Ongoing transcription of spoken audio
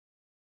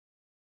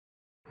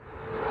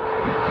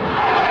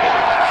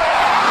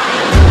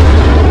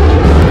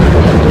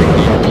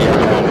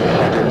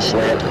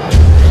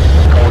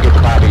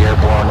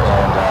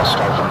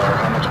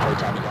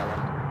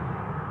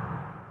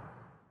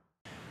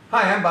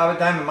Bob at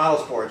Dymond Model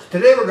Sports.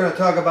 Today we're going to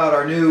talk about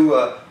our new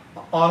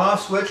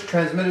on-off switch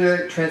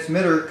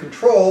transmitter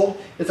control.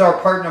 It's our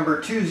part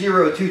number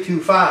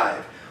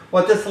 20225.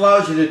 What this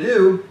allows you to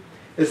do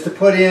is to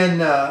put it in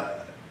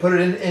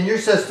your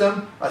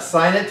system,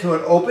 assign it to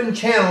an open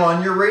channel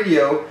on your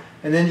radio,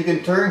 and then you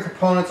can turn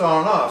components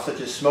on and off,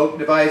 such as smoke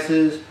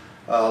devices,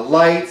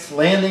 lights,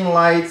 landing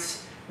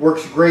lights.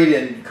 Works great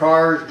in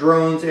cars,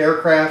 drones,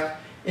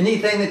 aircraft.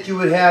 Anything that you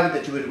would have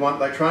that you would want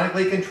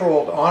electronically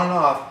controlled on and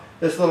off,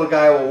 this little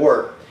guy will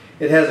work.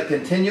 It has a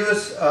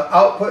continuous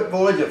output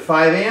voltage of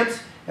 5 amps,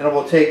 and it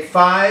will take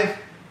 5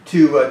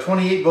 to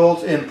 28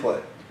 volts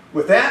input.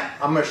 With that,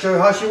 I'm going to show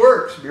you how she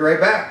works. Be right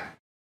back.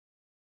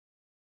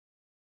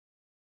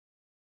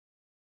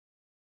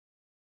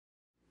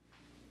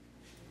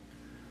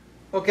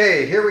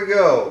 Okay, here we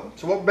go.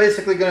 So what we're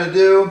basically going to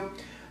do,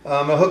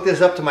 I'm going to hook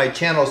this up to my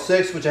channel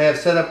 6, which I have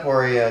set up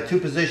for a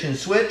 2-position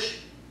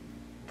switch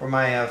for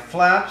my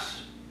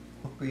flaps.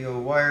 Hook the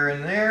wire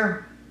in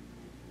there.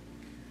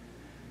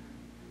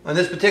 On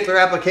this particular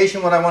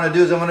application, what I want to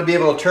do is I want to be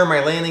able to turn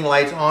my landing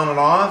lights on and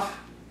off.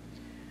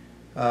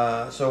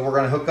 So we're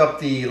going to hook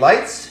up the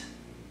lights,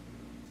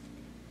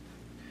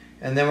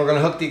 and then we're going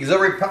to hook the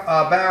auxiliary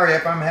battery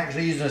up. I'm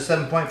actually using a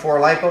 7.4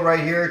 LiPo right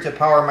here to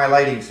power my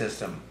lighting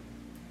system.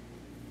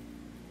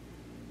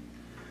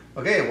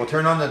 Okay, we'll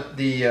turn on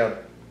the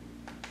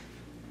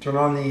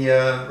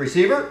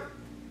receiver.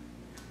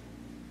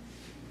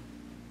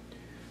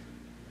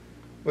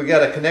 We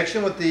got a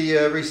connection with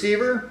the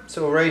receiver.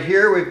 So right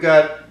here we've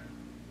got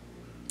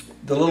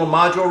the little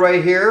module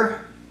right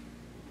here.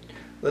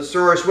 Let's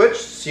throw our switch,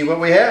 see what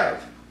we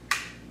have.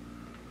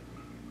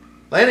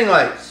 Landing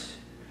lights.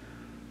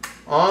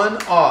 On,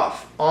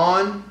 off.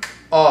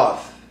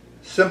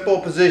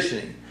 Simple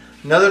positioning.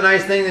 Another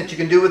nice thing that you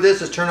can do with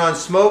this is turn on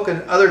smoke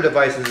and other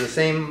devices in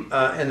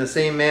the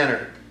same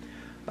manner.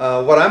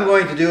 What I'm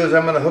going to do is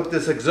I'm going to hook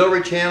this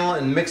auxiliary channel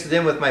and mix it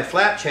in with my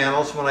flap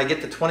channels. When I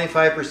get to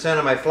 25%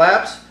 of my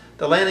flaps,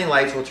 the landing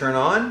lights will turn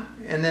on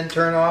and then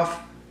turn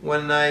off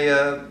when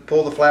I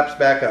pull the flaps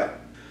back up.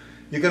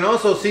 You can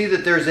also see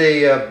that there's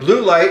a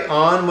blue light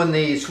on when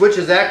the switch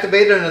is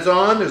activated and it's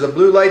on. There's a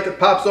blue light that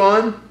pops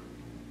on.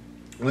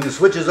 When the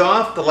switch is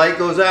off, the light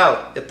goes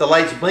out. If the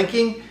light's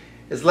blinking,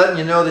 it's letting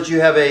you know that you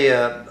have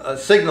a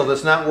signal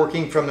that's not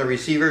working from the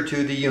receiver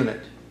to the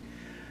unit.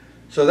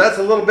 So that's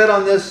a little bit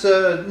on this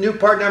new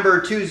part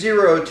number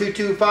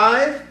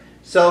 20225.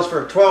 Sells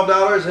for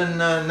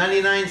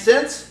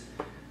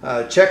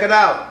 $12.99. Check it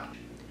out.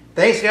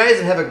 Thanks guys,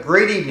 and have a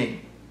great evening.